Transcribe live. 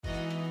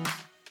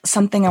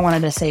Something I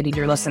wanted to say to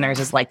your listeners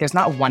is like, there's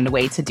not one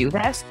way to do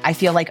this. I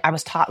feel like I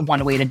was taught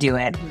one way to do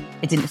it.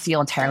 It didn't feel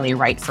entirely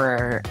right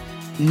for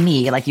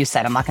me. Like you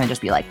said, I'm not going to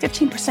just be like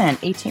 15%,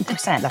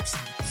 18%. That's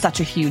such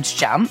a huge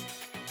jump.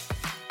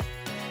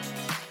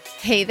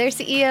 Hey there,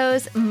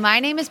 CEOs. My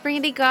name is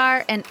Brandy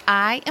Gar, and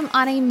I am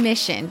on a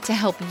mission to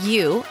help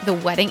you, the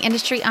wedding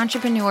industry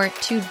entrepreneur,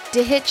 to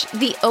ditch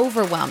the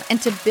overwhelm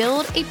and to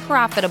build a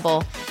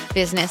profitable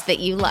business that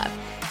you love.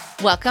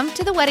 Welcome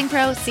to the Wedding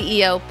Pro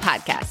CEO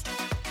podcast.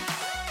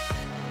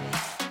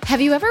 Have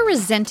you ever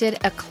resented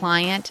a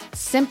client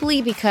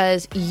simply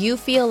because you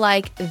feel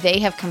like they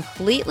have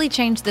completely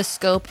changed the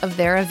scope of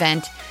their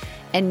event,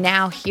 and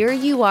now here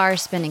you are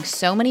spending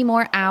so many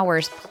more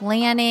hours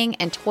planning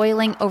and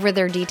toiling over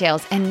their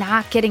details and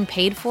not getting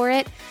paid for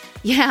it?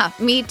 Yeah,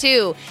 me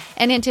too.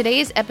 And in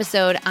today's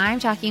episode, I'm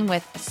talking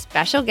with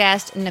special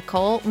guest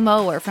Nicole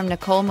Mower from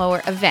Nicole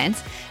Mower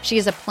Events. She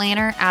is a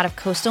planner out of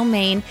coastal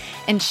Maine,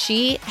 and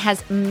she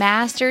has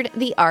mastered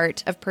the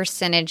art of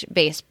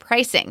percentage-based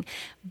pricing.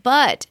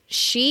 But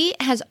she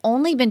has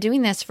only been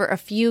doing this for a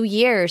few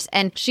years,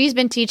 and she's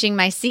been teaching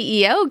my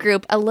CEO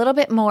group a little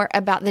bit more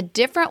about the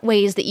different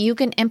ways that you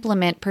can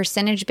implement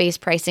percentage-based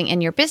pricing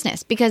in your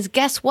business. Because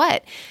guess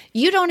what?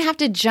 You don't have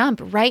to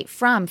jump right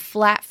from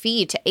flat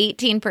fee to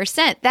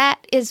 18%.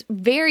 That is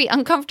very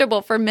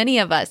uncomfortable for many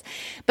of us.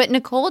 But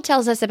Nicole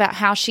tells us about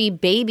how she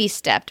baby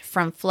stepped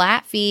from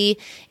flat fee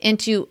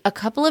into a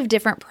couple of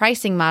different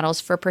pricing models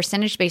for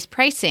percentage-based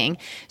pricing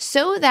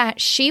so that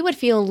she would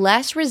feel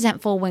less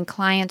resentful when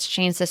clients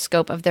change the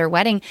scope of their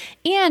wedding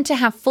and to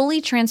have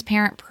fully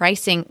transparent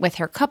pricing with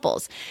her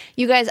couples.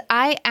 You guys,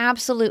 I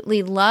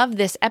absolutely love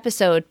this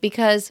episode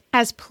because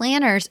as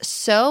planners,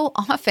 so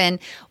often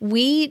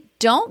we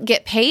don't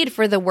get paid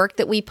for the work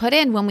that we put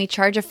in when we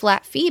charge a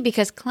flat fee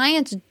because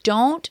clients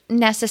don't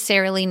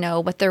necessarily know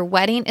what their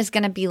wedding is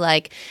going to be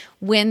like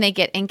when they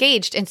get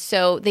engaged. And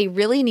so they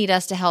really need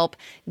us to help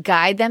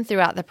guide them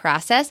throughout the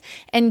process.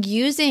 And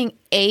using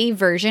a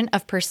version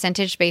of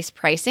percentage-based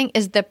pricing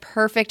is the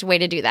perfect way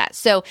to do that.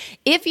 So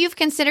if you've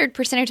considered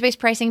percentage-based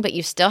pricing, but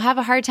you still have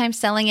a hard time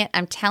selling it,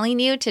 I'm telling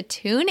you to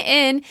tune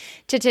in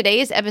to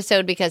today's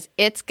episode because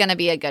it's going to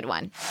be a good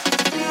one.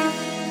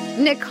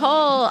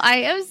 Nicole,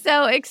 I am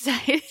so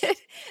excited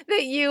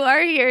that you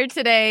are here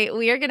today.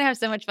 We are going to have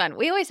so much fun.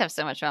 We always have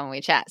so much fun when we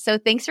chat. So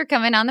thanks for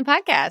coming on the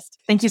podcast.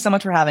 Thank you so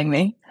much for having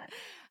me.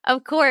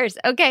 Of course.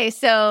 Okay.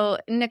 So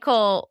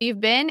Nicole,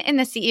 you've been in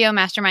the CEO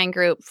Mastermind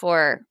group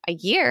for a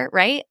year,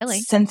 right?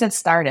 Really? Since it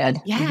started.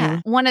 Yeah.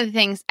 Mm-hmm. One of the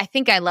things I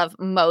think I love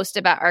most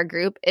about our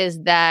group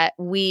is that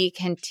we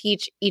can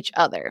teach each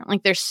other.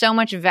 Like there's so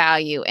much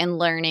value in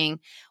learning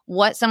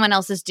what someone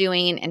else is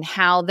doing and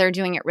how they're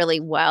doing it really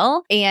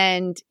well.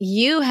 And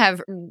you have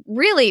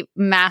really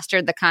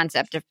mastered the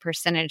concept of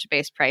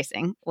percentage-based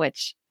pricing,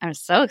 which I'm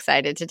so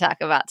excited to talk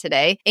about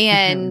today.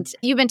 And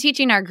you've been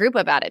teaching our group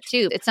about it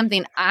too. It's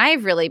something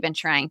I've really been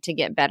trying to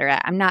get better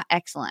at. I'm not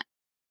excellent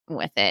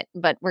with it,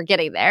 but we're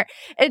getting there.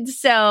 And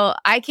so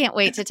I can't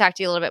wait to talk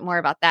to you a little bit more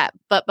about that.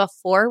 But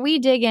before we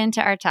dig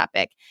into our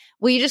topic,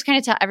 will you just kind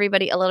of tell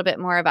everybody a little bit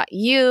more about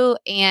you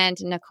and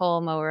Nicole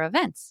Mower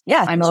Events?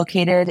 Yeah, I'm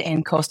located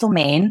in coastal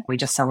Maine. We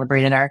just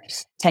celebrated our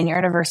 10-year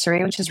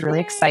anniversary, which is really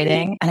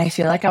exciting. And I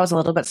feel like I was a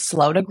little bit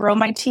slow to grow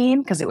my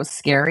team because it was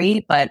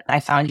scary, but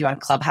I found you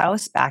on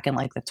Clubhouse back in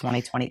like the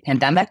 2020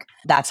 pandemic.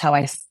 That's how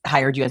I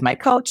hired you as my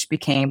coach,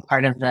 became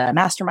part of the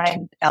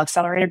Mastermind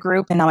Accelerator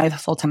group. And now I have a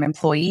full-time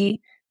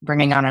employee,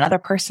 bringing on another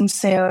person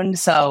soon.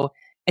 So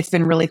it's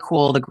been really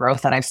cool, the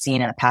growth that I've seen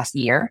in the past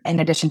year. In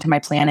addition to my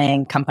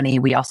planning company,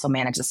 we also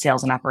manage the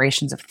sales and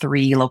operations of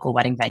 3 local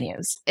wedding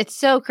venues. It's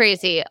so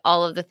crazy,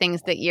 all of the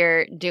things that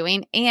you're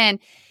doing. And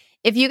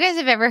if you guys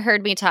have ever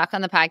heard me talk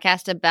on the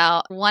podcast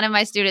about one of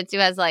my students who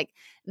has like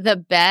the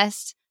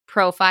best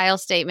profile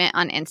statement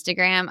on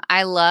Instagram,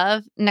 I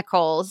love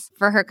Nicole's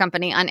for her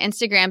company on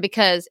Instagram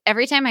because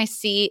every time I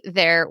see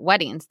their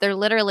weddings, they're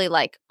literally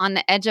like on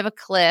the edge of a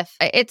cliff.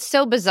 It's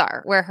so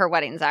bizarre where her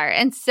weddings are.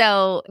 And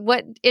so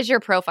what is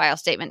your profile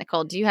statement,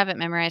 Nicole? Do you have it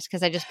memorized?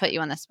 Because I just put you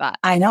on the spot.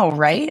 I know,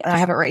 right? I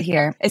have it right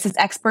here. It says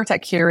experts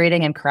at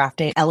curating and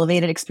crafting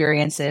elevated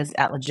experiences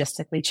at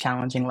logistically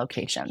challenging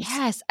locations.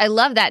 Yes, I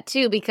love that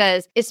too,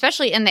 because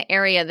especially in the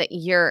area that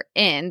you're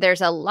in,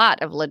 there's a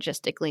lot of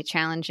logistically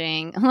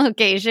challenging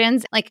locations.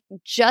 Like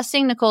just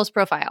seeing Nicole's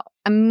profile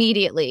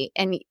immediately.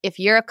 And if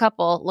you're a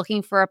couple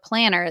looking for a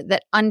planner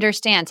that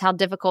understands how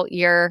difficult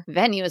your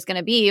venue is going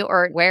to be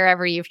or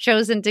wherever you've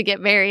chosen to get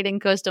married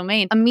in coastal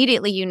Maine,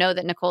 immediately you know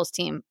that Nicole's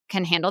team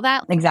can handle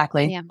that.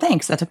 Exactly. Yeah.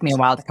 Thanks. That took me a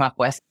while to come up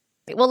with.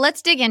 Well,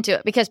 let's dig into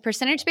it because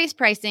percentage-based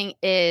pricing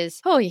it's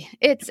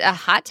a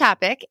hot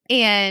topic.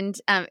 And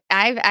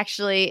I've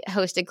actually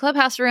hosted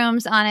Clubhouse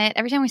rooms on it.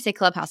 Every time we say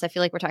Clubhouse, I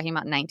feel like we're talking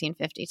about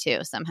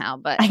 1952 somehow,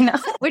 but I know.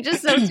 which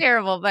is so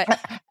terrible. But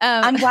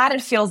I'm glad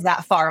it feels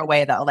that far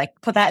away though.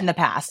 Like put that in the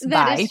past.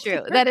 That is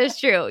true. That is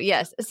true.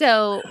 Yes.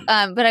 So,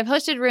 but I've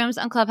hosted rooms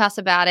on Clubhouse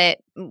about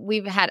it.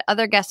 We've had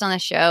other guests on the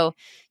show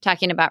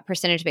talking about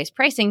percentage-based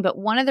pricing. But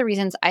one of the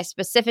reasons I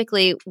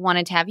specifically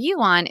wanted to have you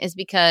on is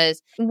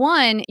because,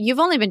 one, you've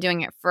only been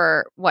doing it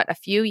for a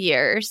few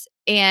years.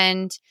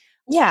 And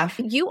yeah,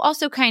 you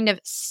also kind of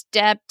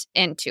stepped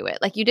into it.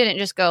 Like you didn't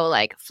just go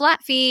like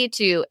flat fee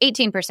to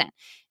 18%.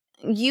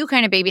 You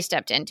kind of baby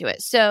stepped into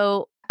it.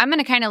 So I'm going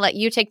to kind of let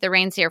you take the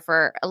reins here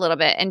for a little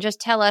bit and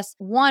just tell us,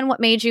 one, what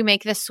made you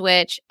make the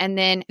switch, and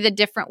then the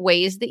different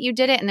ways that you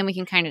did it. And then we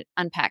can kind of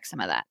unpack some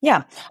of that.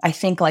 Yeah. I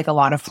think like a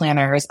lot of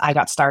planners, I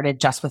got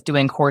started just with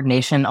doing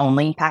coordination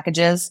only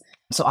packages.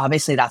 So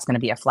obviously that's going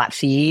to be a flat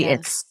fee. Yeah.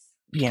 It's,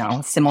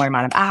 similar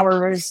amount of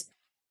hours.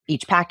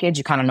 Each package,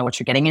 you kind of know what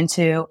you're getting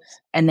into.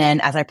 And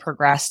then as I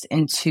progressed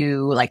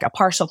into like a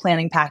partial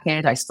planning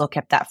package, I still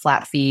kept that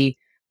flat fee,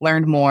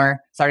 learned more,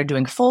 started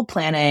doing full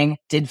planning,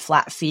 did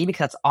flat fee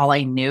because that's all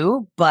I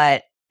knew,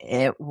 but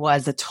it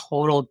was a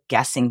total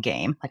guessing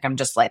game. Like I'm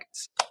just like,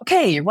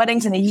 okay, your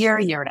wedding's in a year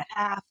and a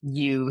half.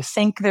 You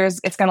think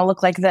it's going to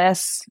look like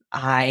this.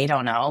 I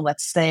don't know.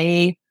 Let's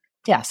say,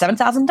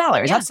 $7,000.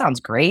 Yeah. That sounds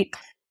great.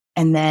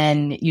 And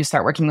then you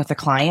start working with a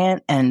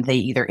client and they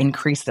either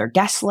increase their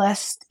guest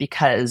list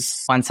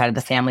because one side of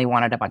the family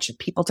wanted a bunch of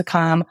people to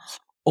come,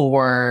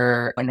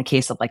 or in the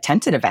case of like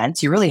tented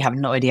events, you really have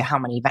no idea how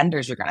many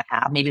vendors you're going to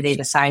have. Maybe they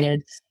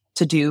decided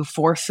to do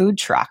 4 food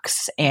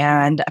trucks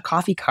and a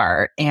coffee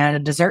cart and a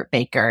dessert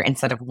baker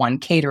instead of one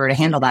caterer to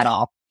handle that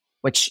all,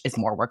 which is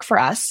more work for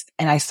us.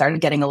 And I started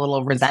getting a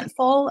little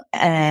resentful,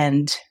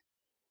 and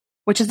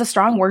which is a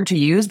strong word to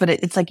use, but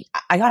it's like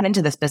I got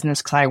into this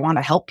business because I want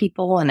to help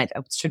people and it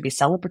should be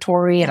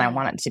celebratory and I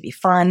want it to be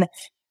fun.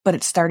 But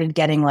it started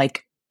getting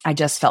like, I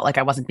just felt like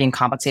I wasn't being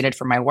compensated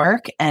for my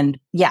work. And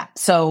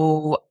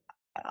so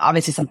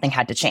obviously something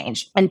had to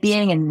change. And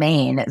being in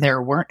Maine,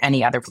 there weren't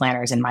any other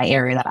planners in my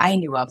area that I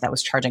knew of that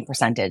was charging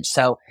percentage.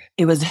 So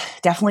it was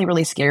definitely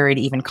really scary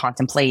to even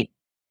contemplate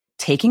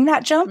taking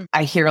that jump.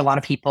 I hear a lot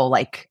of people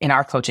like in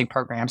our coaching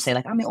program say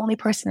like, I'm the only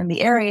person in the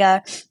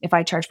area. If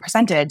I charge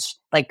percentage,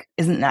 like,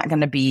 isn't that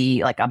going to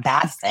be like a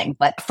bad thing?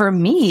 But for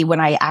me, when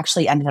I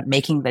actually ended up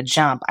making the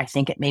jump, I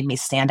think it made me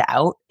stand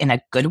out in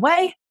a good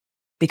way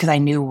because I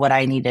knew what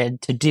I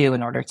needed to do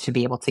in order to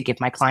be able to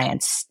give my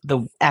clients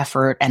the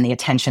effort and the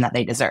attention that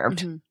they deserved.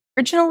 Mm-hmm.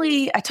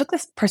 Originally, I took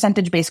this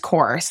percentage-based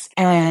course,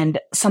 and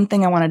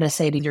something I wanted to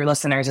say to your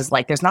listeners is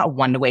like, there's not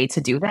one way to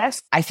do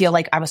this. I feel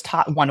like I was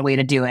taught one way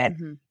to do it.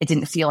 Mm-hmm. It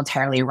didn't feel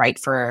entirely right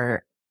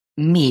for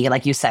me.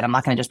 Like you said, I'm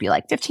not going to just be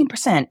like 15%,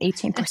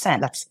 18%.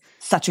 That's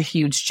such a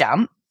huge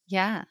jump.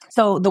 Yeah.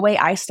 So the way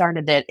I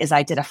started it is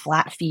I did a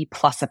flat fee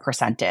plus a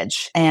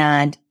percentage,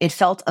 and it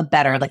felt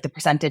better. Like the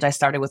percentage I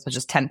started with was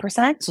just 10%.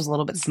 So it was a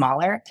little bit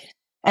smaller.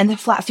 And the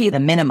flat fee, the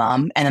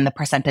minimum, and then the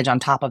percentage on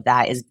top of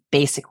that is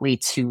basically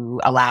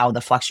to allow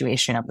the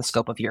fluctuation of the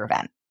scope of your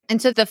event.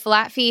 And so the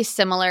flat fee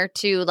similar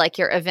to like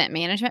your event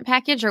management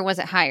package, or was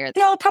it higher?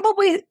 No,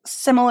 probably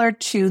similar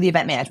to the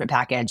event management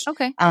package.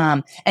 Okay.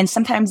 And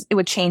sometimes it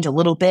would change a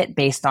little bit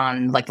based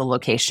on like the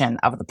location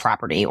of the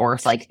property, or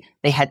if like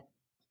they had,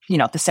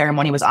 if the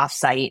ceremony was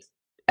offsite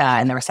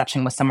and the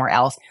reception was somewhere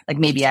else, like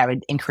maybe I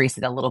would increase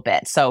it a little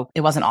bit. So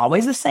it wasn't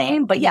always the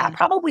same, but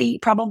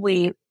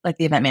probably like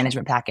the event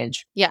management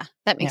package. Yeah,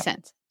 that makes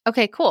sense.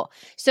 Okay, cool.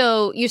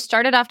 So you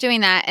started off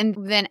doing that. And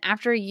then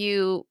after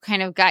you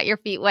kind of got your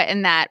feet wet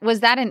in that,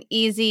 was that an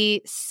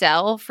easy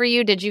sell for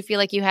you? Did you feel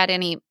like you had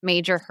any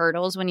major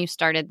hurdles when you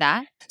started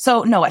that?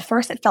 So no, at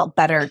first it felt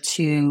better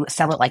to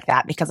sell it like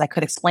that because I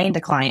could explain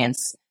to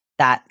clients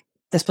that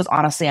this was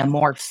honestly a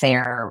more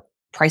fair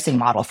pricing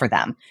model for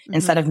them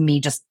instead of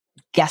me just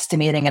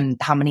guesstimating and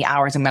how many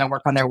hours I'm going to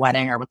work on their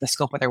wedding or what the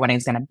scope of their wedding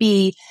is going to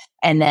be.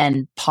 And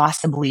then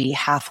possibly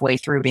halfway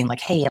through being like,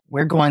 hey,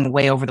 we're going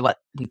way over what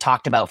we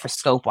talked about for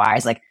scope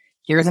wise. Like,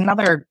 here's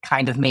another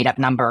kind of made up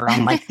number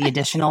on like the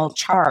additional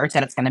charge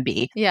that it's going to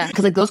be. Yeah.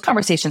 Because like those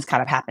conversations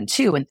kind of happen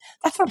too. And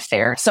that's not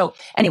fair. So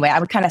anyway, I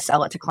would kind of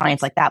sell it to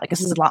clients like that. Like,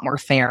 this is a lot more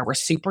fair. We're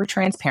super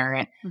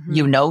transparent.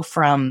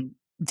 From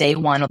day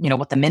one,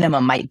 what the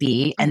minimum might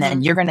be. And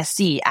then you're going to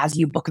see as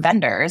you book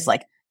vendors,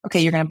 like, okay,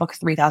 you're going to book a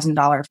 $3,000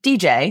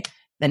 DJ,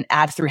 then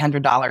add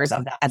 $300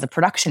 of that as a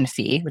production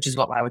fee, which is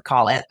what I would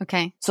call it.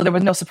 Okay. So there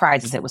was no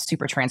surprises. It was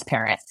super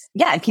transparent.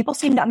 Yeah. And people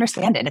seem to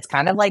understand it. It's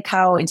kind of like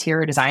how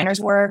interior designers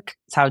work.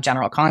 It's how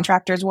general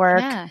contractors work.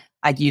 Yeah.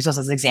 I'd use those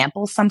as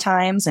examples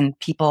sometimes, and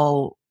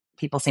people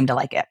seem to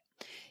like it.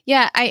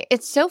 Yeah.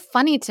 It's so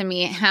funny to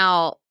me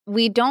how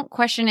we don't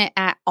question it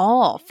at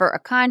all for a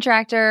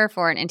contractor,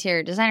 for an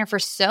interior designer, for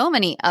so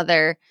many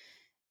other,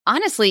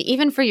 honestly,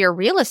 even for your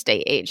real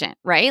estate agent,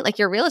 right? Like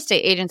your real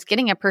estate agent's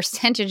getting a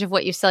percentage of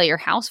what you sell your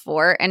house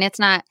for. And it's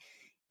not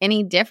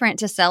any different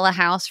to sell a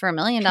house for $1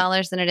 million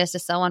than it is to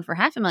sell one for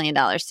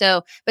 $500,000.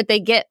 So, but they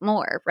get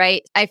more,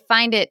 right? I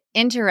find it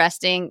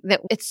interesting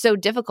that it's so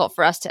difficult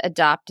for us to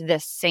adopt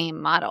this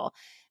same model.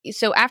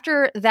 So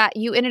after that,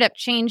 you ended up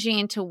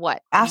changing to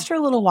what? After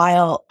a little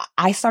while,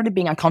 I started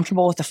being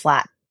uncomfortable with the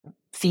flat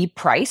fee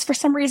price for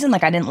some reason.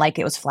 Like I didn't like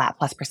it was flat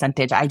plus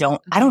percentage. I don't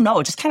know.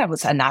 It just kind of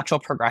was a natural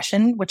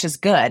progression, which is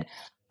good.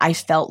 I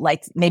felt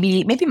like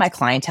maybe my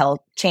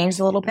clientele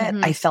changed a little bit.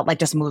 I felt like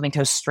just moving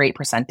to a straight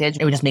percentage,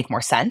 it would just make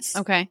more sense.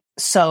 Okay.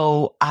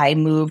 So I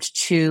moved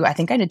to, I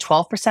think I did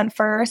 12%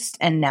 first,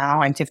 and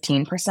now I'm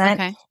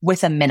 15%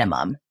 with a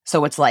minimum.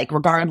 So it's like,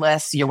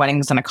 regardless, your wedding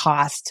is going to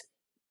cost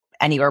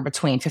anywhere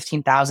between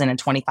 $15,000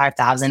 and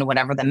 $25,000,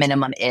 whatever the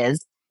minimum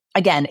is.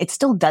 Again, it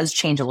still does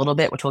change a little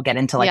bit, which we'll get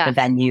into, like the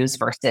venues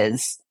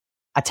versus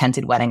a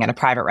tented wedding at a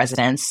private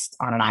residence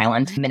on an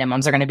island.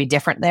 Minimums are going to be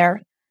different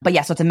there. But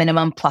yeah, so it's a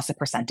minimum plus a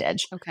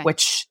percentage,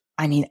 which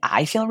I mean,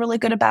 I feel really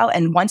good about.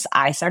 And once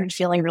I started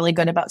feeling really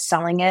good about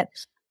selling it,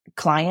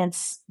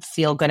 clients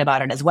feel good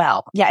about it as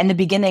well. Yeah, in the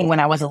beginning, when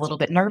I was a little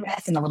bit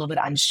nervous and a little bit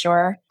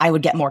unsure, I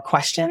would get more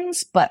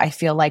questions. But I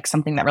feel like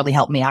something that really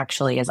helped me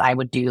actually is I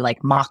would do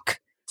like mock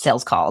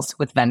sales calls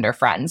with vendor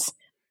friends.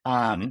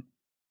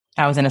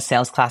 I was in a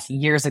sales class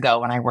years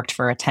ago when I worked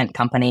for a tent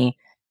company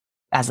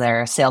as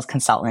their sales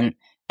consultant.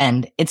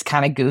 And it's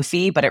kind of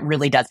goofy, but it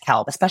really does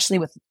help, especially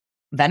with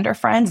vendor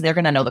friends. They're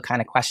going to know the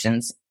kind of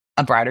questions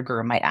a bride or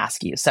groom might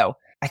ask you. So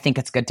I think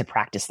it's good to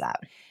practice that.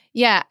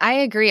 Yeah, I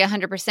agree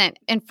 100%.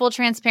 In full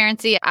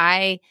transparency,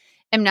 I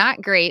am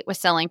not great with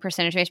selling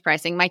percentage-based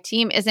pricing. My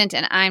team isn't,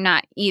 and I'm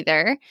not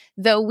either,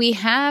 though we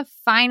have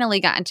finally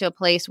gotten to a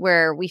place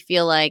where we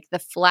feel like the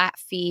flat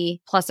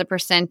fee plus a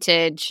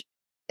percentage,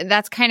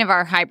 that's kind of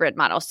our hybrid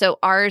model. So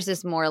ours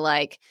is more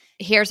like,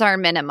 here's our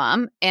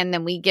minimum, and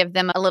then we give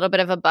them a little bit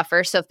of a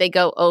buffer. So if they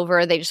go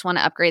over, they just want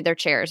to upgrade their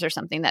chairs or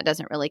something, that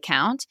doesn't really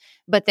count.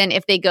 But then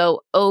if they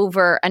go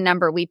over a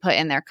number we put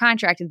in their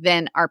contract,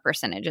 then our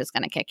percentage is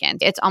going to kick in.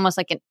 It's almost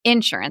like an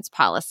insurance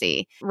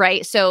policy,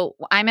 right? So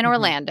I'm in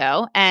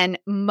Orlando, and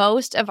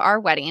most of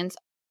our weddings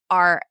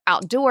are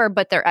outdoor,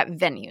 but they're at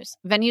venues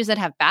that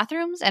have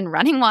bathrooms and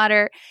running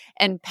water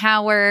and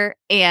power,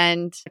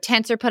 and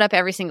tents are put up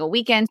every single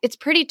weekend. It's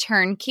pretty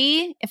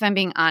turnkey, if I'm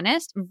being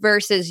honest,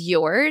 versus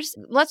yours.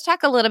 Let's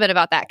talk a little bit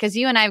about that, because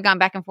you and I have gone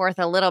back and forth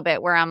a little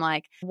bit where I'm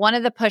like, one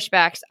of the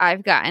pushbacks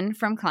I've gotten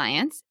from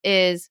clients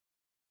is,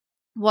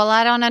 well,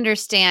 I don't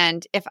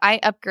understand if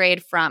I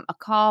upgrade from a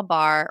call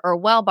bar or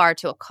well bar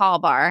to a call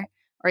bar,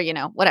 or, you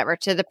know, whatever,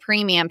 to the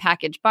premium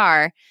package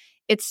bar,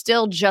 it's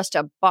still just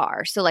a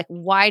bar. So like,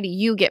 why do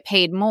you get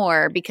paid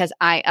more because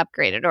I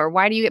upgraded? Or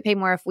why do you get paid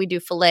more if we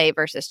do filet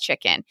versus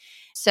chicken?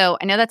 So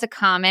I know that's a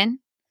common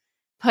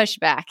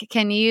pushback.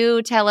 Can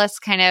you tell us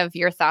kind of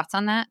your thoughts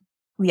on that?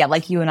 Yeah,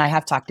 like you and I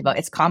have talked about,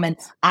 it's common.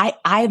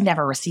 I've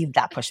never received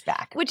that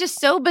pushback. Which is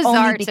so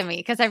bizarre to me,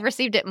 because I've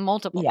received it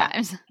multiple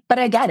times. But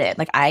I get it.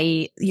 Like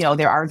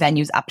there are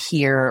venues up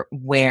here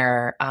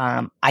where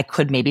I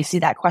could maybe see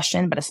that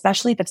question, but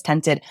especially if it's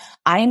tented,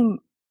 I'm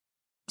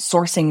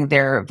sourcing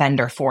their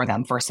vendor for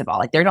them, first of all.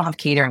 Like, they don't have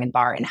catering and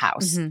bar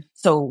in-house.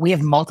 So we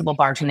have multiple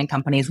bartending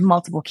companies,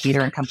 multiple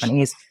catering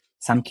companies.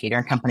 Some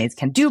catering companies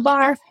can do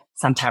bar.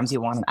 Sometimes you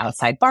want an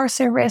outside bar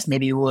service.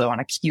 Maybe you want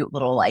a cute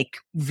little like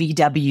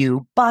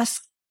VW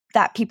bus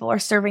that people are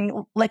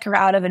serving liquor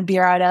out of and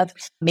beer out of.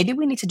 Maybe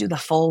we need to do the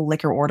full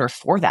liquor order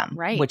for them,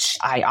 which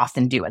I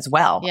often do as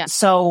well. Yeah.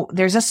 So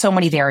there's just so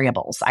many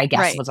variables, I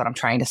guess, was what I'm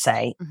trying to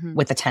say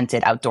with a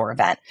tented outdoor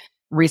event.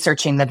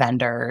 Researching the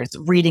vendors,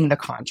 reading the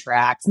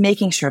contracts,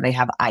 making sure they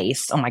have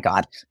ice. Oh my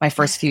God. My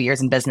first few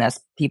years in business,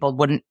 people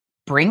wouldn't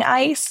bring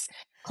ice.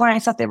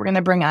 Clients thought they were going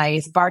to bring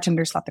ice.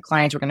 Bartenders thought the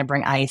clients were going to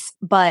bring ice,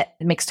 but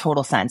it makes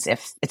total sense.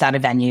 If it's at a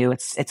venue,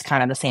 it's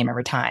kind of the same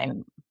every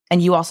time.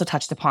 And you also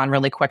touched upon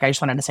really quick, I just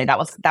wanted to say that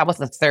was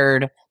the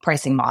third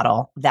pricing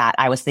model that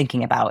I was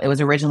thinking about. It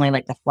was originally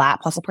like the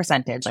flat plus a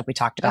percentage, like we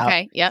talked about.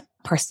 Okay. Yep.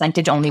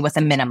 Percentage only with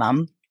a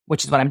minimum,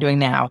 which is what I'm doing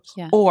now,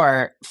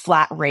 or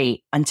flat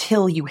rate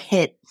until you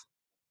hit,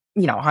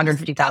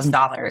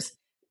 $150,000.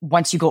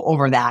 Once you go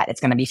over that, it's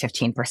going to be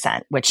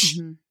 15%, which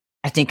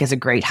I think is a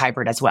great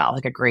hybrid as well,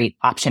 like a great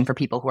option for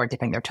people who are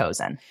dipping their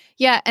toes in.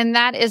 Yeah. And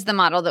that is the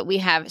model that we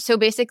have. So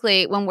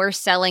basically, when we're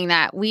selling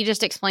that, we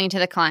just explain to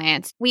the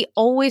clients, we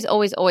always,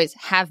 always, always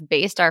have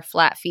based our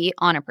flat fee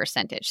on a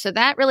percentage. So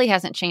that really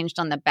hasn't changed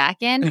on the back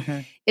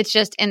end. It's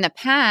just in the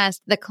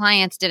past, the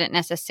clients didn't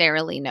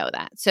necessarily know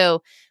that.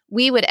 So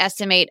we would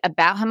estimate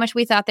about how much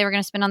we thought they were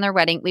going to spend on their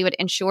wedding. We would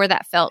ensure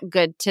that felt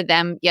good to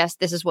them. Yes,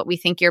 this is what we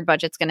think your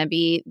budget's going to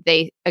be.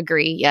 They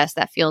agree. Yes,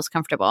 that feels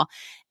comfortable.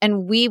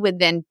 And we would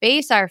then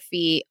base our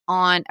fee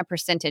on a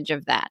percentage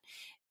of that.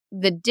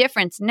 The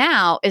difference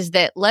now is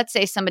that, let's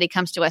say somebody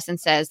comes to us and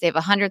says they have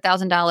a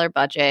 $100,000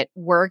 budget.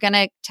 We're going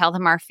to tell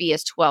them our fee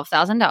is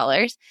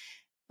 $12,000,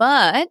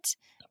 but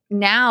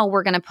now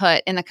we're going to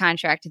put in the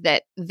contract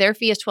that their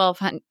fee is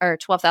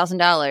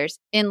 $12,000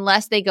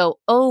 unless they go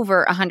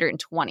over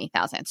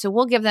 $120,000. So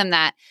we'll give them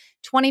that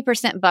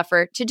 20%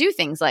 buffer to do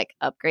things like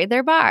upgrade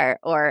their bar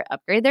or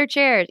upgrade their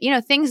chairs,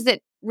 things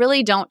that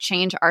really don't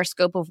change our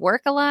scope of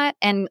work a lot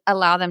and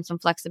allow them some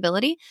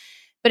flexibility.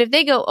 But if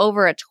they go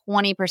over a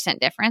 20%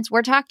 difference,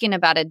 we're talking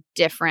about a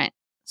different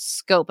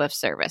scope of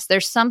service.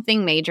 There's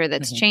something major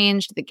that's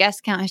changed. The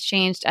guest count has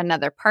changed.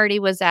 Another party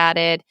was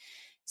added.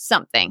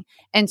 Something.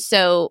 And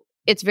so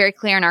it's very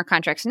clear in our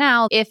contracts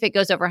now, if it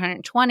goes over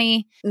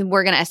 120,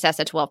 we're going to assess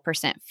a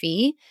 12%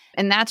 fee.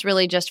 And that's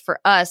really just for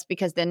us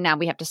because then now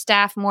we have to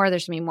staff more.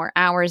 There's going to be more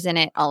hours in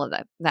it, all of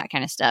that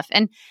kind of stuff.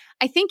 And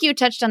I think you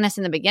touched on this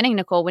in the beginning,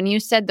 Nicole, when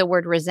you said the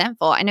word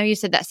resentful. I know you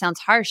said that sounds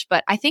harsh,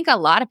 but I think a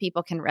lot of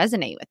people can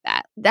resonate with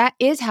that. That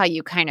is how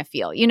you kind of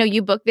feel.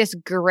 You book this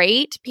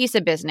great piece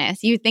of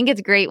business. You think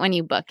it's great when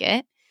you book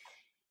it.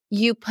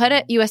 You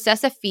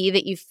assess a fee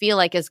that you feel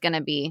like is going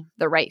to be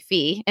the right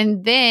fee.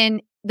 And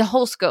then the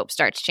whole scope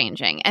starts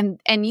changing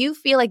and you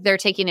feel like they're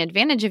taking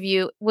advantage of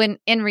you when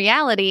in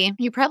reality,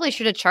 you probably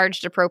should have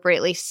charged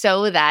appropriately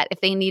so that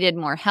if they needed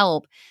more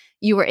help,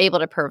 you were able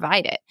to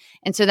provide it.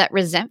 And so that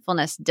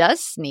resentfulness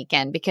does sneak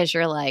in because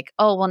you're like,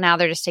 oh, well, now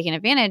they're just taking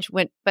advantage.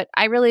 But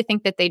I really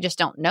think that they just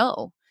don't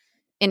know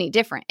any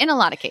different in a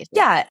lot of cases.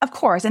 Yeah, of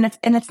course. And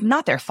it's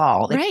not their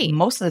fault. Right.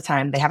 Most of the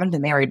time they haven't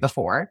been married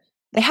before.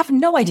 They have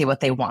no idea what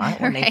they want.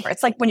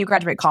 It's like when you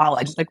graduate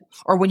college,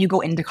 or when you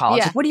go into college,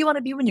 Yeah. what do you want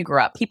to be when you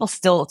grow up? People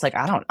still, it's like,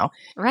 I don't know.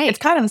 Right. It's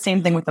kind of the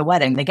same thing with the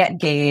wedding. They get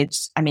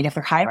engaged. I mean, if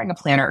they're hiring a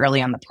planner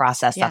early on the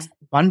process, Yeah. that's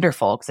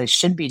wonderful because they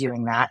should be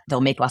doing that.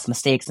 They'll make less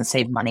mistakes and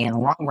save money in the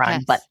long run.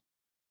 Yes. But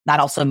that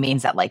also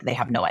means that they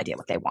have no idea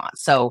what they want.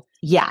 So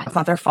yeah, it's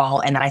not their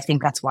fault. And I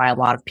think that's why a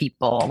lot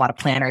of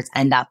planners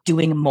end up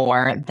doing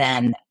more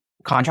than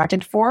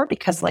contracted for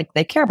because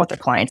they care about their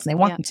clients and they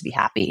want them to be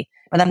happy,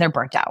 but then they're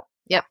burnt out.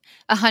 Yep.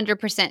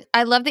 100%.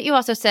 I love that you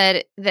also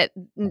said that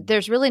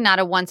there's really not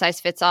a one size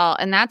fits all.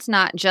 And that's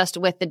not just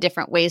with the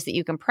different ways that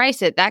you can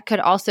price it. That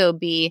could also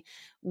be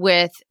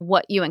with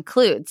what you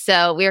include.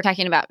 So we were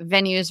talking about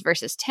venues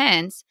versus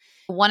tents.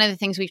 One of the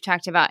things we've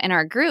talked about in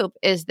our group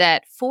is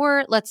that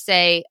for, let's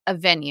say, a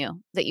venue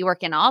that you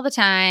work in all the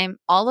time,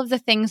 all of the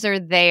things are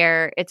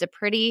there. It's a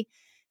pretty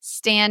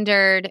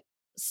standard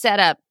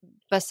setup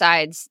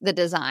besides the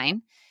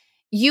design.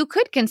 You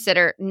could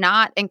consider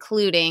not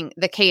including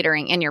the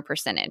catering in your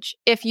percentage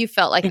if you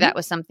felt like that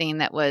was something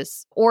that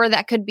was, or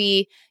that could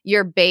be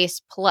your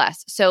base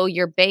plus. So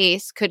your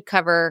base could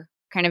cover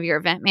kind of your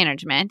event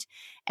management,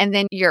 and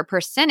then your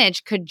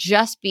percentage could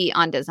just be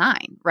on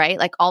design, right?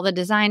 Like all the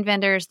design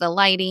vendors, the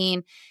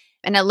lighting.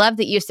 And I love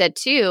that you said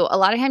too, a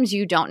lot of times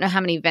you don't know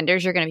how many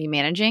vendors you're going to be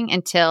managing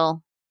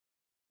until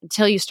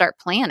you start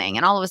planning.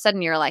 And all of a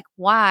sudden you're like,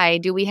 why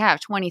do we have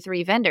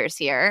 23 vendors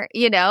here?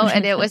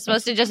 And it was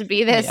supposed to just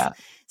be this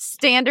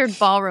standard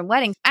ballroom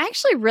wedding. I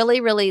actually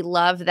really, really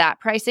love that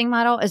pricing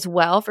model as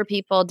well for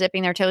people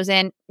dipping their toes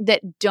in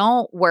that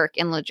don't work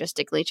in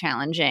logistically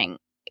challenging,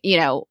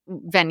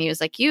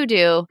 venues like you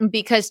do.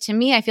 Because to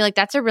me, I feel like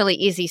that's a really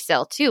easy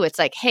sell too. It's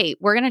like, hey,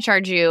 we're going to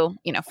charge you,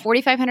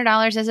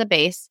 $4,500 as a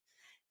base.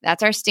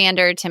 That's our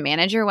standard to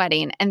manage your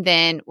wedding. And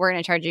then we're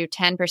going to charge you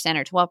 10%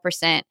 or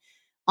 12%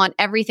 on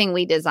everything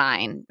we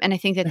design. And I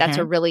think that that's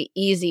a really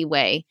easy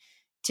way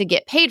to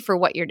get paid for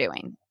what you're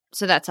doing.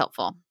 So that's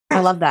helpful. I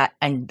love that.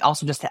 And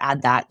also just to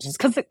add that, just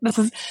because this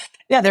is,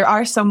 there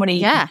are so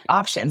many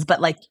options, but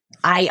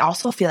I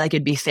also feel like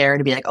it'd be fair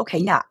to be like,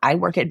 okay, I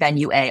work at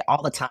venue A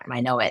all the time.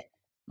 I know it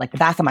like the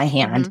back of my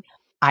hand.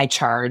 I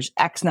charge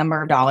X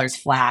number of dollars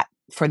flat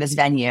for this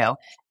venue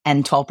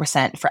and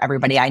 12% for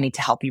everybody I need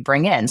to help you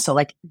bring in. So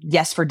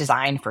yes, for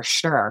design for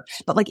sure,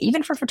 but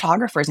even for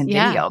photographers and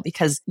video,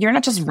 because you're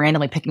not just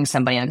randomly picking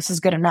somebody and this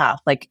is good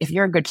enough. If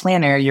you're a good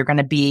planner, you're going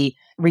to be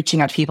reaching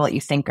out to people that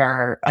you think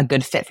are a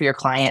good fit for your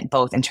client,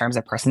 both in terms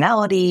of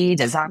personality,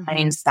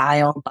 design,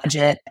 style,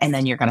 budget. And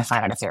then you're going to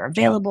find out if they're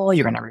available.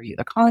 You're going to review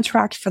the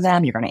contract for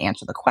them. You're going to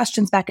answer the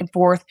questions back and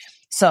forth.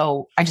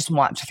 So I just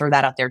want to throw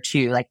that out there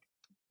too.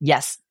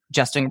 Yes,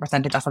 just doing a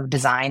percentage off of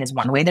design is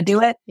one way to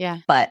do it. Yeah.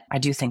 But I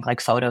do think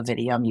photo,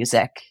 video,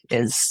 music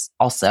is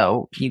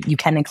also, you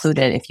can include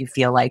it if you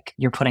feel like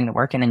you're putting the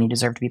work in and you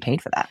deserve to be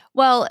paid for that.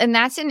 Well, and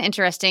that's an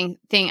interesting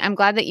thing. I'm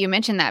glad that you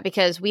mentioned that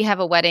because we have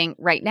a wedding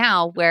right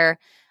now where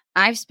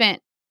I've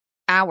spent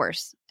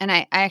hours, and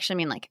I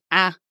actually mean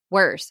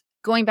hours,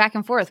 going back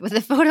and forth with the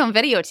photo and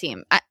video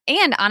team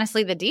and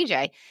honestly the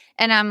DJ.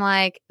 And I'm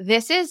like,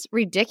 this is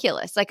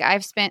ridiculous.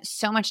 I've spent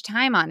so much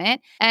time on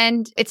it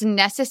and it's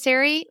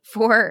necessary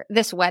for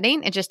this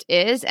wedding. It just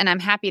is. And I'm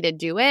happy to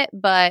do it.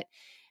 But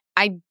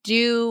I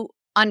do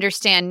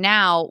understand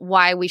now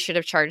why we should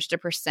have charged a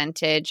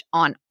percentage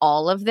on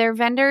all of their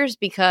vendors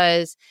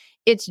because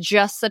it's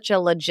just such a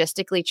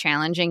logistically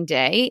challenging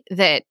day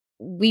that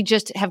we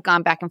just have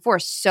gone back and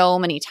forth so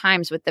many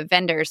times with the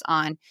vendors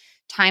on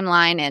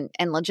timeline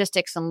and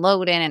logistics and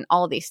load in and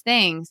all of these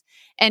things.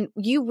 And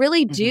you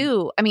really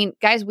do. I mean,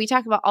 guys, we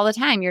talk about all the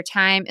time, your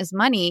time is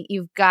money.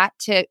 You've got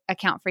to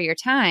account for your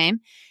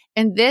time.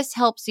 And this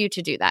helps you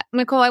to do that.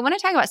 Nicole, I want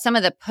to talk about some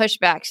of the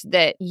pushbacks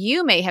that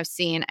you may have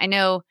seen. I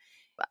know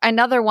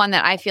another one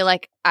that I feel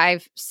like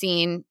I've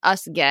seen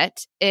us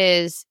get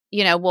is,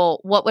 well,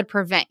 what would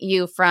prevent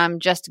you from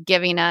just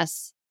giving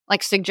us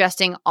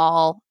suggesting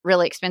all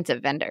really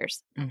expensive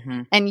vendors.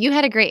 And you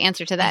had a great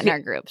answer to that in our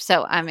group.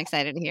 So I'm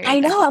excited to hear it. I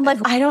know. I'm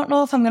I don't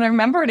know if I'm going to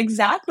remember it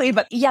exactly,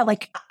 but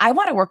I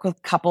want to work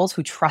with couples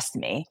who trust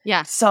me.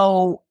 Yeah.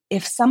 So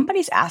if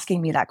somebody's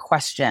asking me that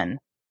question,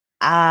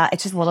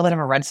 it's just a little bit of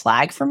a red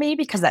flag for me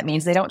because that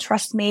means they don't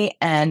trust me.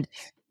 And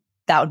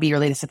that would be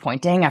really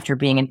disappointing after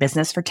being in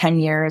business for 10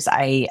 years.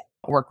 I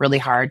work really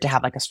hard to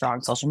have like a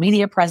strong social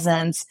media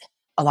presence.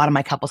 A lot of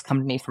my couples come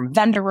to me from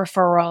vendor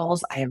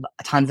referrals. I have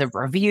tons of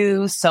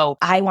reviews. So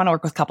I want to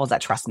work with couples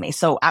that trust me.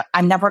 So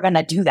I'm never going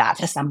to do that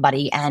to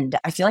somebody. And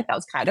I feel like that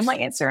was kind of my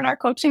answer in our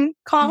coaching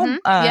call.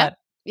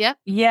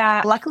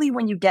 Yeah. Luckily,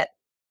 when you get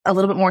a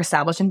little bit more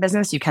established in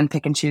business, you can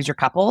pick and choose your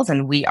couples,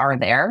 and we are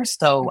there.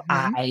 So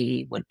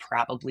I would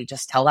probably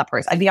just tell that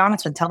person, I'd be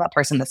honest and tell that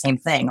person the same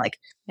thing. Like,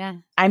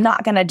 I'm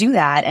not going to do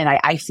that. And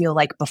I feel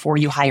like before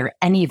you hire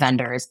any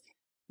vendors,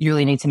 you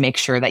really need to make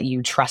sure that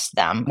you trust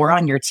them. We're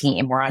on your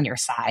team. We're on your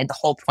side. The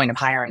whole point of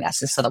hiring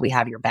us is so that we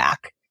have your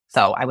back.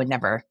 So I would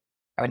never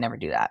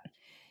do that.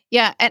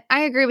 Yeah. And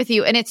I agree with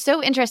you. And it's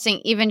so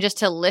interesting even just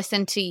to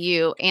listen to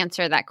you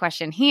answer that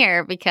question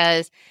here,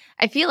 because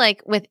I feel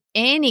like with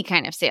any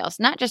kind of sales,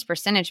 not just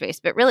percentage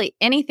based, but really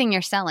anything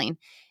you're selling,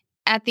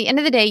 at the end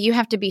of the day, you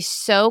have to be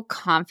so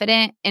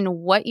confident in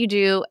what you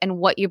do and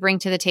what you bring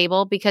to the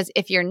table, because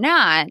if you're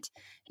not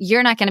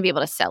going to be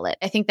able to sell it.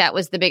 I think that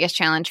was the biggest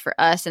challenge for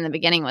us in the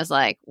beginning, was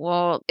like,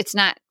 well, it's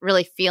not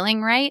really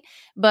feeling right.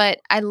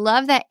 But I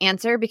love that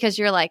answer, because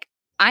you're like,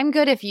 I'm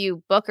good if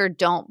you book or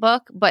don't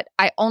book, but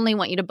I only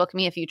want you to book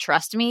me if you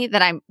trust me,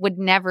 that I would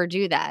never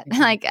do that.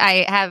 Like,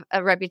 I have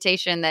a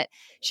reputation that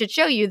should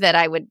show you that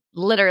I would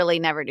literally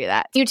never do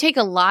that. You take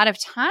a lot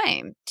of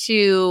time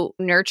to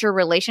nurture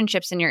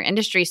relationships in your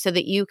industry so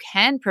that you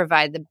can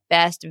provide the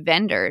best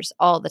vendors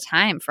all the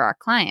time for our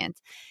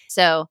clients.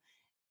 So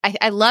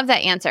I love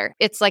that answer.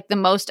 It's like the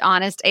most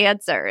honest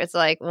answer. It's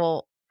like,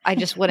 well, I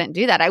just wouldn't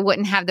do that. I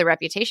wouldn't have the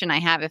reputation I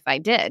have if I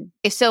did.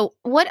 So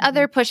what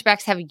other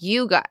pushbacks have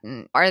you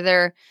gotten? Are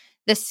there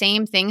the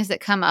same things that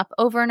come up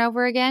over and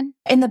over again?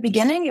 In the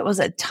beginning, it was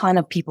a ton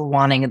of people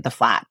wanting the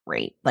flat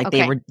rate. Like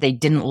they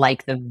didn't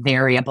like the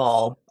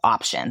variable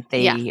option.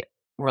 They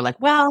were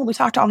like, well, we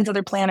talked to all these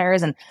other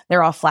planners and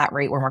they're all flat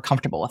rate. We're more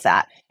comfortable with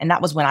that. And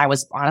that was when I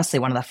was honestly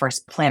one of the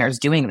first planners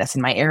doing this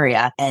in my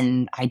area.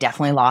 And I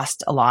definitely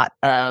lost a lot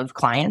of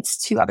clients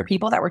to other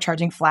people that were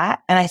charging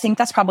flat. And I think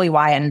that's probably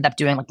why I ended up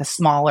doing like the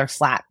smaller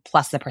flat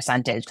plus the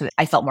percentage, because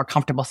I felt more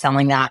comfortable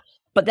selling that.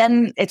 But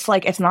then it's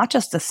like, it's not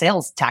just a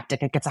sales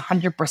tactic. It's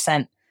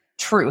 100%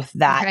 truth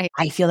that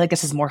I feel like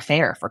this is more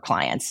fair for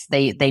clients.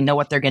 They know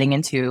what they're getting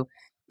into.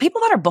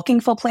 People that are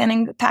booking full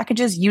planning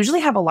packages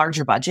usually have a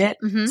larger budget.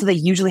 So they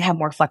usually have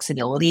more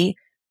flexibility,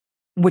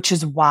 which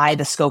is why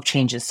the scope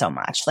changes so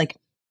much. Like,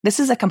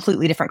 this is a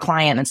completely different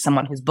client than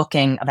someone who's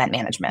booking event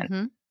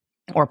management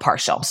or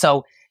partial.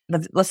 So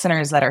the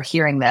listeners that are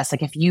hearing this,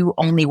 like, if you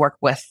only work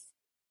with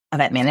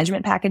event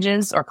management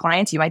packages or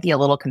clients, you might be a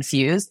little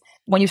confused.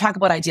 When you talk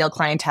about ideal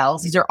clientele,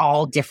 these are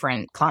all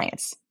different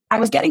clients. I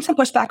was getting some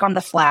pushback on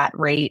the flat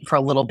rate for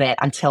a little bit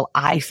until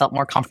I felt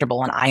more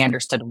comfortable and I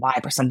understood why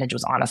percentage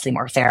was honestly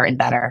more fair and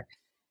better.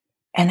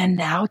 And then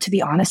now, to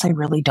be honest, I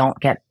really don't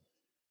get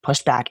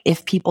pushback.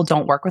 If people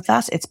don't work with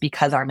us, it's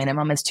because our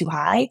minimum is too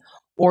high,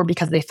 or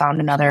because they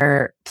found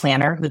another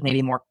planner who's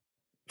maybe more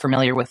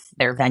familiar with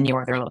their venue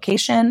or their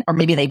location, or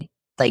maybe they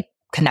like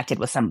connected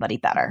with somebody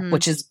better,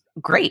 which is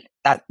great.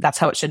 That's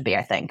how it should be,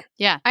 I think.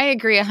 Yeah, I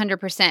agree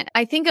 100%.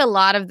 I think a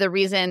lot of the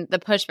reason the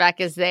pushback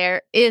is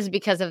there is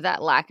because of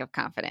that lack of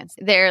confidence.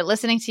 They're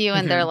listening to you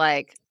and they're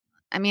like,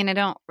 I mean, I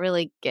don't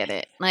really get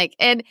it. Like,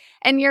 and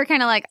you're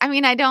kind of like, I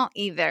mean, I don't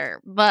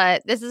either,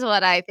 but this is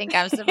what I think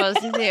I'm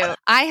supposed to do.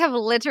 I have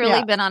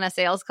literally been on a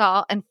sales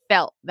call and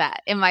felt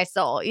that in my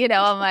soul. You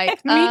know, I'm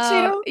like, me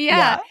too.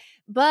 Yeah.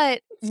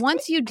 But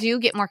once you do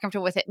get more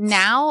comfortable with it,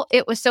 now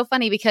it was so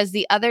funny because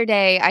the other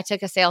day I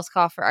took a sales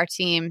call for our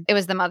team. It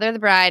was the mother of the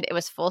bride. It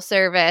was full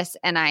service.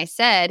 And I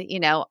said, you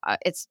know,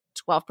 it's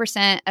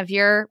 12% of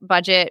your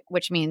budget,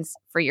 which means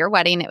for your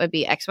wedding, it would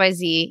be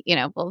XYZ, you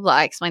know, blah, blah, blah.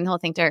 I explained the whole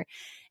thing to her.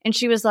 And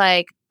she was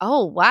like,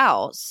 oh,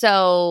 wow.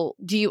 So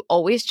do you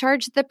always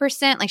charge the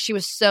percent? Like, she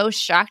was so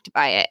shocked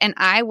by it. And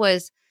I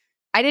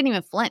didn't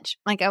even flinch.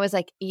 Like, I was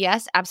like,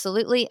 yes,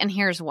 absolutely. And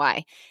here's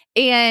why.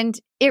 And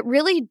it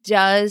really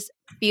does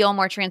feel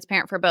more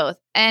transparent for both.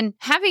 And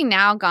having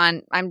now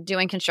I'm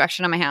doing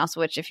construction on my house,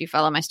 which if you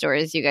follow my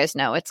stories, you guys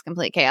know it's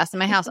complete chaos in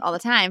my house all the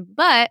time.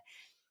 But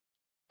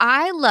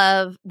I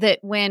love that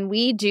when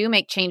we do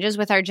make changes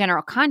with our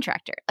general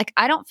contractor, like,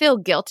 I don't feel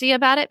guilty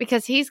about it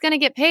because he's going to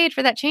get paid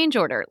for that change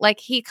order. Like,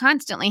 he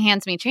constantly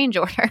hands me change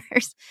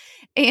orders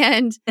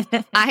and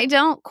I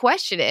don't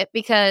question it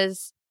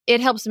because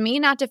it helps me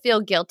not to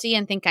feel guilty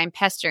and think I'm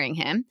pestering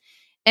him.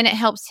 And it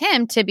helps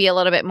him to be a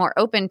little bit more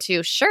open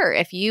to, sure,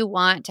 if you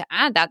want to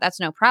add that,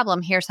 that's no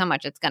problem. Here's how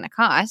much it's going to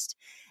cost.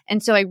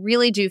 And so I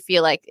really do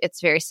feel like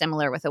it's very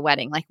similar with a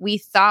wedding. Like, we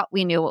thought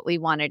we knew what we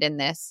wanted in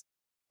this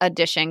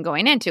addition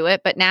going into it.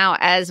 But now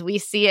as we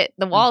see it,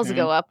 the walls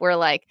go up, we're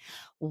like,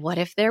 what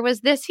if there was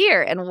this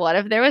here? And what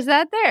if there was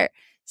that there?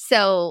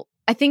 So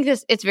I think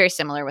it's very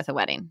similar with a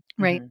wedding,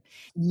 right?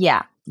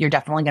 Yeah. You're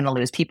definitely going to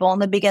lose people in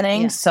the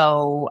beginning. Yeah.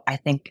 So I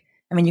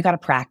mean, you got to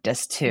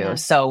practice too. Yeah.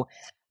 So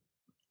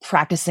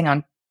practicing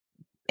on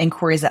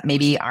inquiries that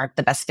maybe aren't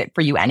the best fit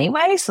for you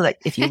anyway, so that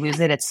if you lose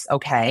it, it's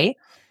okay.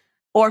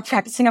 Or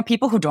practicing on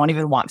people who don't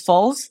even want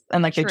fulls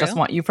and like they just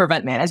want you for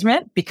event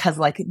management, because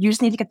like you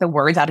just need to get the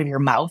words out of your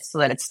mouth so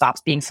that it stops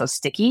being so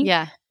sticky.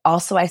 Yeah.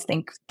 Also, I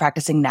think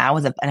practicing now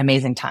is an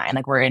amazing time.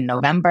 Like we're in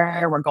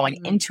November, we're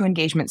going into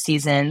engagement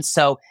season.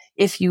 So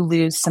if you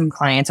lose some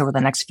clients over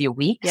the next few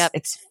weeks,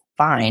 it's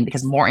fine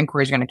because more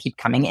inquiries are going to keep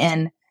coming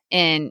in.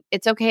 And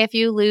it's okay if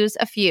you lose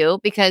a few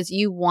because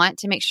you want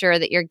to make sure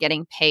that you're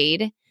getting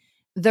paid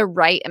the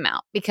right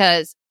amount,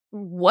 because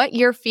what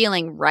you're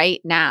feeling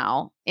right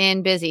now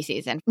in busy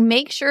season,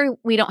 make sure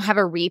we don't have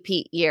a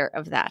repeat year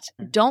of that.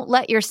 Don't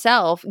let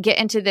yourself get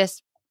into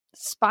this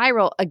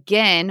spiral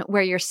again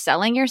where you're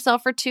selling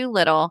yourself for too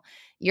little,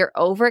 you're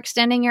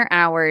overextending your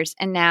hours,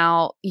 and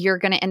now you're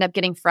going to end up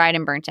getting fried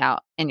and burnt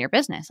out in your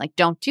business. Like,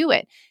 don't do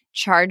it.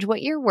 Charge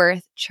what you're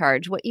worth,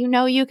 charge what you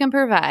know you can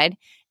provide,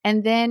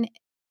 and then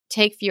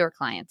take fewer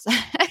clients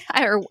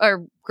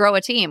or grow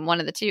a team, one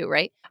of the two,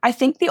 right? I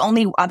think the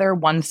only other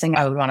one thing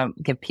I would want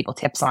to give people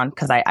tips on,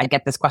 because I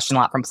get this question a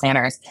lot from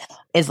planners,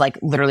 is like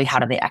literally how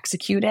do they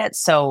execute it?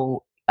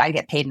 So I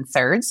get paid in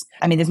thirds.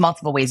 I mean, there's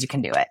multiple ways you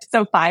can do it.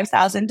 So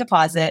 5,000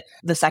 deposit.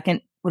 The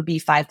second would be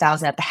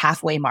 5,000 at the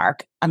halfway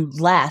mark,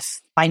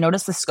 unless I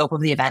notice the scope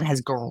of the event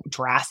has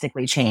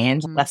drastically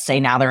changed. Let's say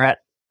now they're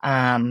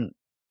at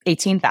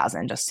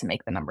 18,000, just to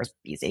make the numbers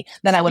easy.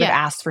 Then I would have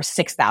asked for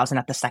 6,000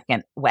 at the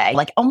second way,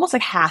 like almost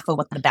like half of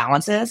what the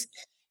balance is.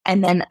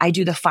 And then I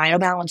do the final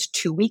balance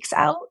 2 weeks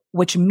out,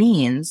 which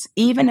means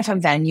even if a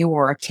venue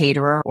or a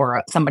caterer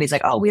or somebody's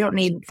like, oh, we don't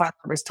need final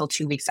numbers till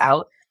 2 weeks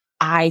out,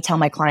 I tell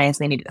my clients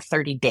they need it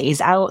 30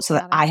 days out so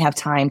that I have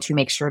time to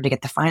make sure to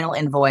get the final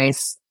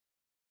invoice.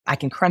 I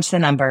can crunch the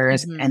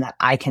numbers and that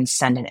I can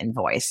send an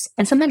invoice.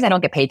 And sometimes I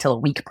don't get paid till a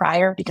week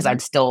prior because I'm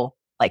still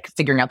like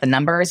figuring out the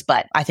numbers,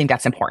 but I think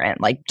that's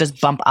important. Like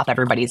just bump up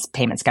everybody's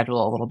payment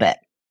schedule a little bit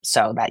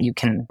so that you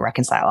can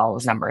reconcile all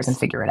those numbers and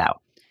figure it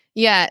out.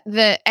 Yeah,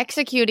 the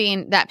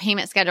executing that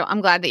payment schedule,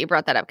 I'm glad that you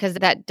brought that up because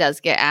that does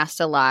get asked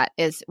a lot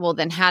is, well,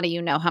 then how do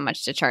you know how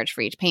much to charge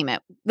for each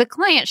payment? The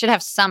client should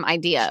have some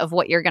idea of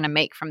what you're going to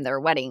make from their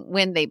wedding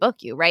when they book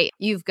you, right?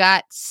 You've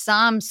got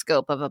some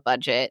scope of a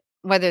budget.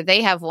 Whether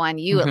they have one,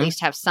 you at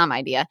least have some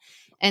idea.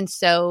 And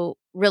so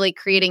really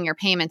creating your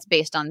payments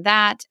based on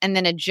that and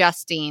then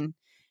adjusting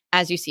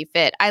as you see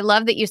fit. I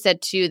love that you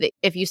said too, that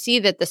if you see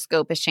that the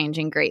scope is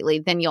changing greatly,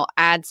 then you'll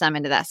add some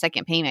into that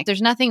second payment.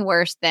 There's nothing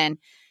worse than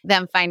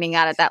them finding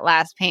out at that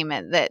last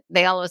payment that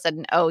they all of a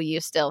sudden owe you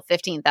still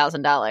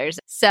 $15,000.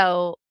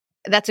 So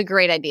that's a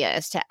great idea,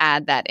 is to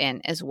add that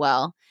in as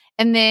well.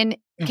 And then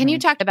can you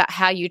talk about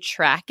how you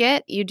track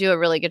it? You do a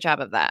really good job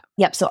of that.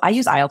 Yep. So I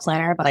use Aisle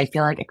Planner, but I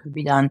feel like it could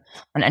be done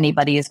on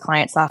anybody's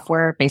client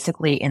software,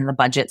 basically in the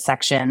budget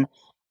section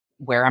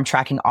where I'm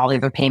tracking all the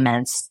other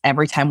payments.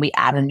 Every time we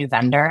add a new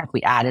vendor, if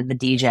we added the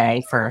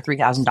DJ for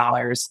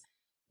 $3,000,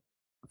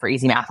 for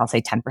easy math, I'll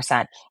say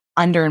 10%.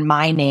 Under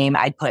my name,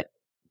 I'd put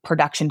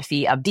production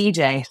fee of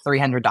DJ,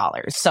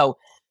 $300. So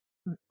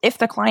if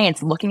the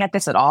client's looking at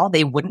this at all,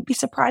 they wouldn't be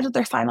surprised what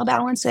their final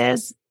balance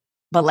is.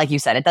 But like you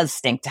said, it does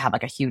stink to have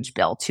like a huge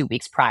bill 2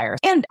 weeks prior.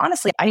 And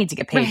honestly, I need to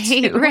get paid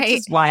too, which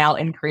is why I'll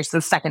increase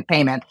the second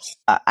payment.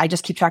 I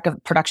just keep track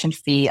of production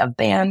fee of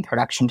band,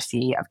 production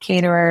fee of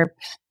caterer,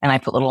 and I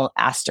put little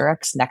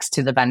asterisks next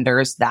to the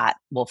vendors that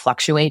will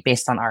fluctuate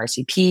based on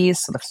RSVPs.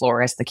 So the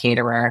florist, the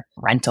caterer,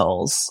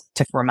 rentals,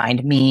 to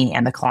remind me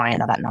and the client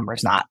that that number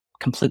is not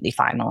completely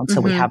final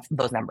until we have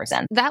those numbers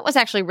in. That was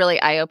actually really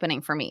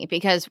eye-opening for me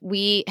because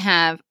we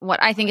have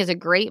what I think is a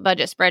great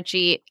budget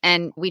spreadsheet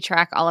and we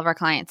track all of our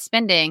clients'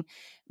 spending.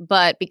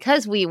 But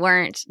because we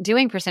weren't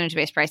doing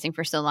percentage-based pricing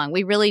for so long,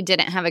 we really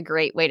didn't have a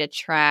great way to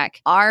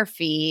track our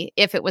fee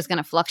if it was going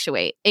to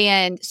fluctuate.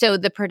 And so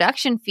the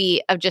production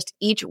fee of just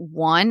each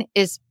one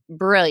is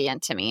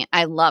brilliant to me.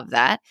 I love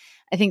that.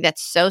 I think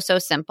that's so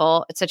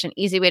simple. It's such an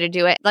easy way to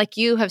do it. Like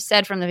you have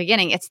said from the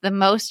beginning, it's the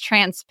most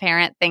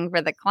transparent thing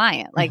for the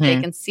client. Like they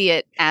can see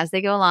it as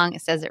they go along.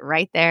 It says it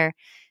right there.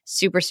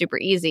 Super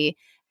easy.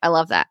 I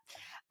love that.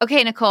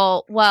 Okay,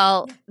 Nicole.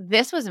 Well,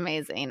 this was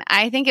amazing.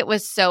 I think it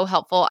was so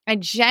helpful. I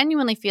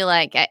genuinely feel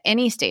like at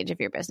any stage of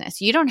your business,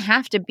 you don't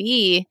have to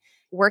be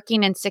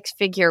working in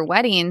six-figure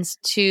weddings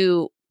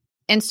to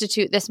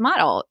institute this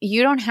model.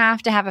 You don't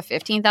have to have a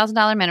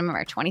 $15,000 minimum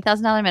or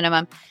 $20,000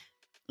 minimum.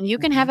 You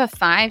can have a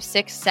 $5,000,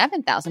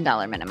 $6,000,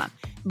 $7,000 minimum.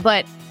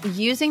 But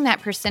using that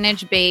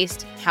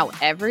percentage-based,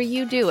 however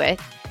you do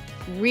it,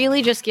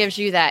 really just gives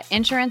you that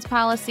insurance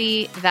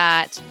policy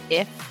that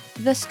if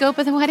the scope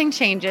of the wedding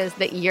changes,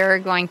 that you're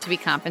going to be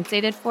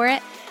compensated for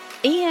it,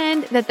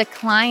 and that the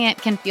client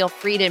can feel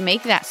free to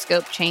make that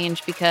scope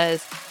change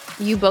because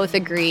you both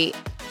agree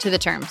to the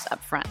terms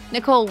up front.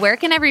 Nicole, where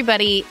can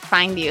everybody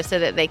find you so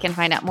that they can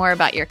find out more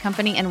about your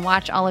company and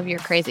watch all of your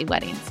crazy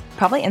weddings?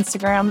 Probably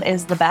Instagram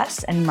is the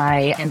best, and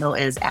my handle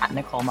is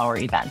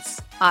 @NicoleMowerEvents.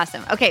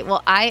 Awesome. Okay,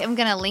 well, I am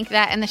going to link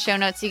that in the show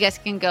notes. You guys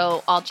can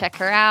go all check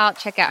her out,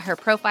 check out her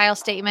profile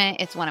statement.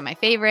 It's one of my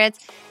favorites.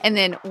 And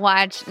then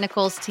watch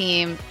Nicole's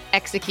team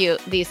execute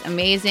these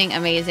amazing,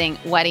 amazing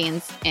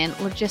weddings in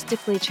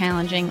logistically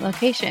challenging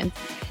locations.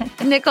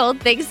 Nicole,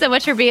 thanks so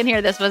much for being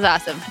here. This was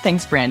awesome.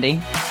 Thanks, Brandy.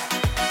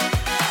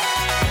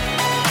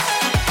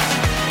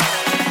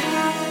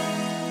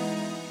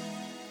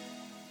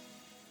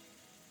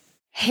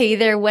 Hey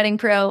there, wedding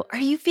pro. Are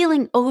you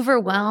feeling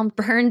overwhelmed,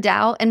 burned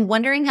out, and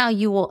wondering how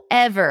you will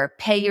ever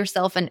pay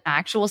yourself an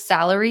actual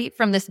salary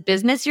from this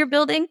business you're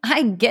building?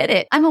 I get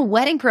it. I'm a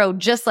wedding pro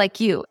just like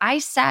you. I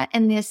sat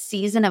in this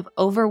season of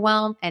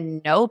overwhelm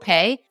and no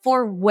pay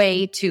for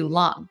way too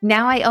long.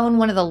 Now I own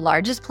one of the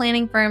largest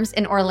planning firms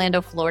in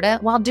Orlando, Florida,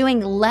 while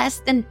doing less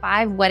than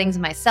 5 weddings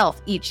myself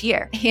each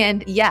year.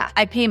 And yeah,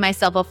 I pay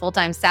myself a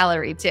full-time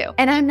salary too.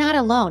 And I'm not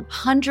alone.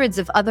 Hundreds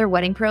of other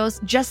wedding pros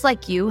just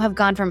like you have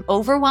gone from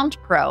overwhelmed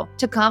pro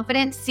to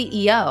confident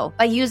CEO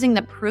by using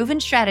the proven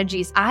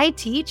strategies I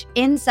teach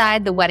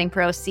inside the Wedding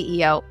Pro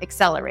CEO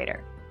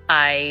Accelerator.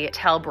 I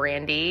tell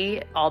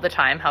Brandy all the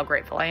time how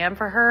grateful I am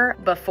for her.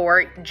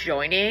 Before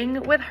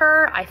joining with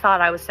her, I thought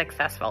I was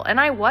successful, and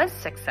I was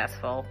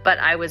successful, but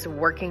I was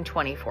working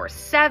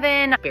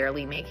 24/7,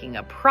 barely making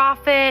a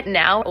profit.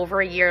 Now,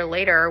 over a year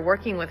later,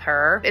 working with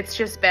her, it's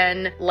just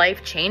been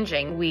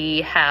life-changing.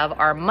 We have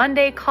our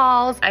Monday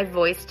calls. I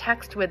voice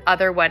text with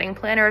other wedding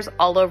planners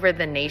all over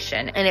the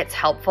nation, and it's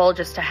helpful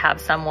just to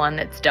have someone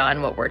that's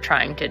done what we're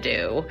trying to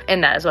do.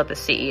 And that is what the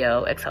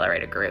CEO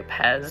Accelerator Group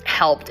has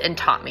helped and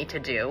taught me to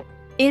do.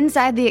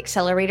 Inside the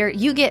Accelerator,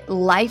 you get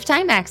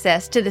lifetime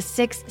access to the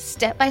 6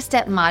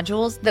 step-by-step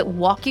modules that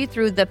walk you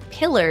through the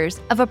pillars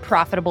of a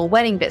profitable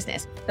wedding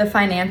business. The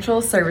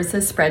financial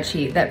services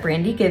spreadsheet that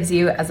Brandy gives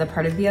you as a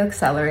part of the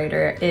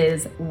Accelerator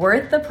is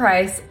worth the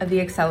price of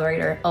the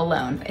Accelerator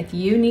alone. If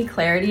you need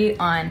clarity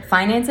on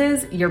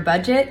finances, your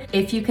budget,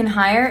 if you can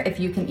hire, if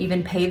you can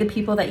even pay the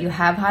people that you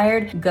have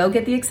hired, go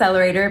get the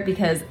Accelerator,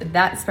 because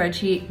that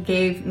spreadsheet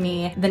gave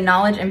me the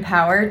knowledge and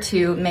power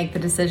to make the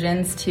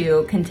decisions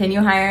to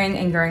continue hiring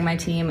and growing my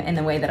team in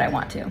the way that I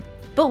want to.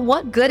 But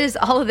what good is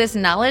all of this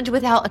knowledge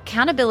without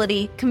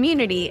accountability,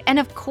 community, and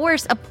of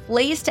course, a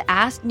place to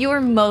ask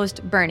your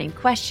most burning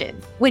question?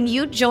 When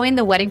you join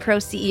the Wedding Pro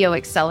CEO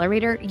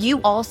Accelerator,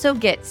 you also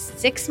get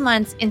 6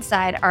 months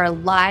inside our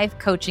live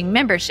coaching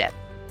membership.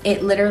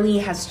 It literally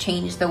has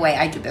changed the way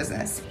I do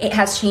business. It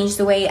has changed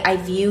the way I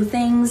view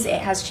things.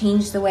 It has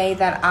changed the way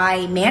that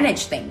I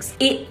manage things.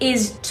 It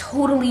is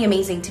totally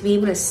amazing to be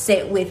able to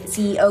sit with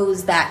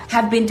CEOs that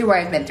have been through what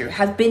I've been through,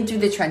 have been through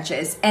the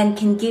trenches, and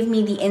can give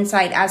me the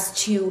insight as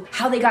to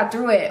how they got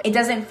through it. It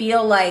doesn't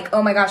feel like,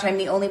 oh my gosh, I'm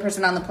the only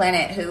person on the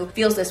planet who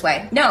feels this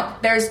way. No,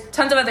 there's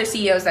tons of other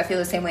CEOs that feel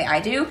the same way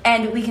I do,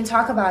 and we can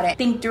talk about it,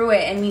 think through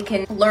it, and we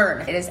can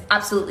learn. It is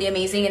absolutely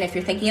amazing, and if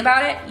you're thinking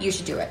about it, you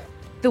should do it.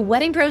 The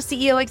Wedding Pro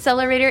CEO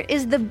Accelerator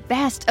is the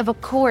best of a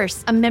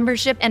course, a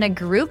membership, and a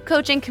group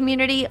coaching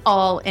community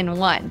all in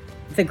one.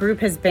 The group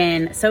has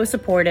been so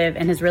supportive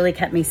and has really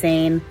kept me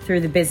sane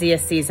through the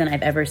busiest season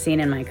I've ever seen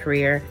in my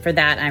career. For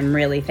that, I'm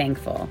really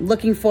thankful.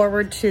 Looking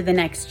forward to the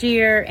next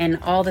year and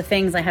all the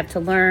things I have to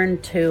learn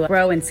to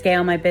grow and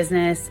scale my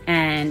business,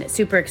 and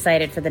super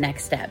excited for the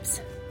next steps.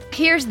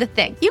 Here's the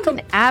thing. You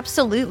can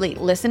absolutely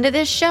listen to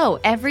this show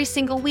every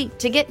single week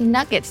to get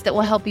nuggets that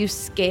will help you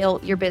scale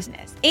your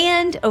business.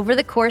 And over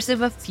the course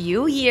of a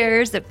few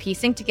years of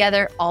piecing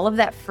together all of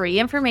that free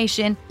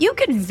information, you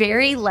could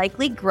very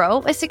likely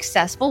grow a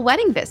successful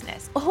wedding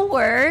business.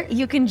 Or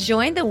you can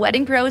join the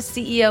Wedding Pro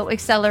CEO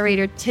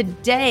Accelerator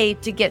today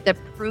to get the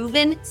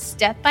proven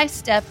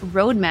step-by-step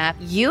roadmap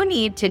you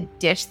need to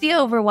ditch the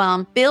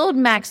overwhelm, build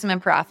maximum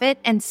profit,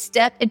 and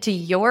step into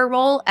your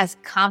role as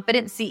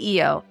confident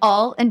CEO,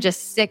 all in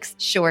just 6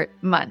 short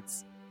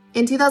months.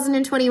 In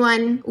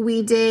 2021,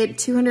 we did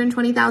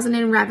 $220,000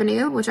 in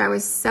revenue, which I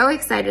was so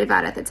excited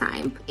about at the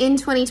time. In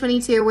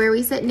 2022, where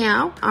we sit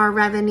now, our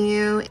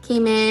revenue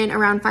came in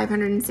around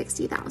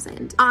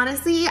 $560,000.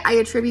 Honestly, I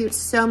attribute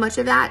so much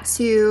of that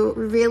to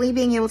really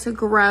being able to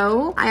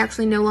grow. I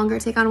actually no longer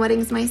take on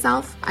weddings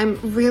myself. I'm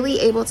really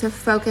able to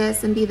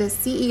focus and be the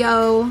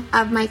CEO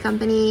of my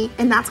company,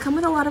 and that's come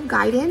with a lot of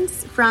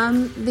guidance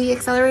from the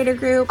Accelerator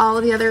Group, all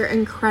of the other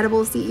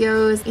incredible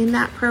CEOs in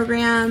that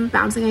program,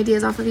 bouncing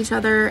ideas off of each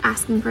other,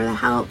 asking for the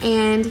help,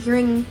 and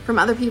hearing from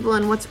other people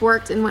and what's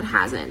worked and what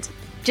hasn't.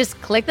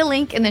 Just click the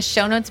link in the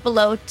show notes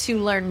below to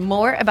learn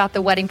more about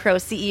the Wedding Pro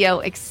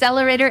CEO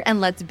Accelerator, and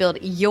let's build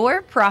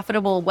your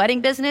profitable wedding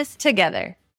business together.